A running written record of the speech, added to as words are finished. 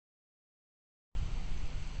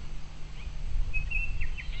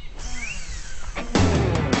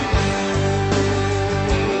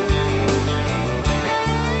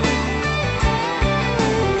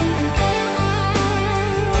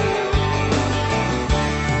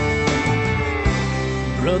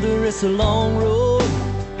Brother, it's a long road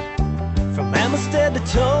from Amistad to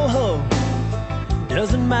Toho.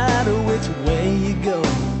 Doesn't matter which way you go,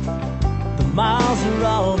 the miles are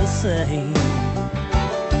all the same.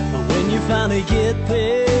 But when you finally get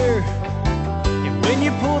there, and when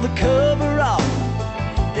you pull the cover off,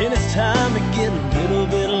 then it's time to get a little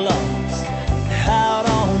bit lost out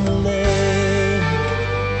on the lake.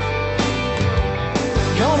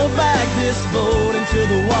 Gonna back this boat into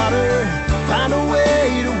the water, find a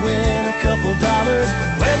way to win a couple dollars.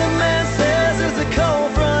 Weatherman says there's a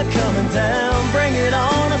cold front coming down. Bring it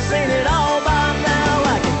on, I've seen it all by now.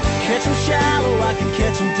 I can catch them shallow, I can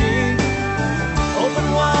catch them deep. Open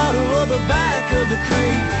water or the back of the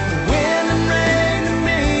creek. Wind and rain to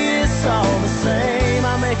me, it's all the same.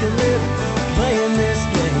 I make a living playing this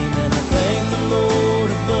game, and I thank the Lord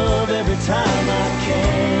above every time I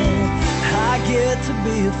can. I get to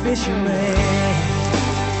be a fisherman.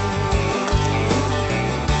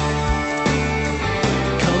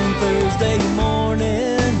 Thursday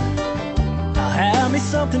morning, I'll have me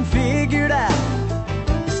something figured out.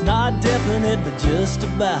 It's not definite, but just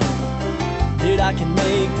about that I can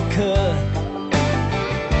make the cut.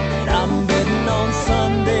 And I'm betting on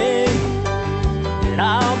Sunday that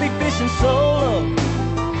I'll be fishing solo,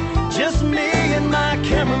 just me and my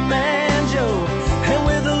cameraman.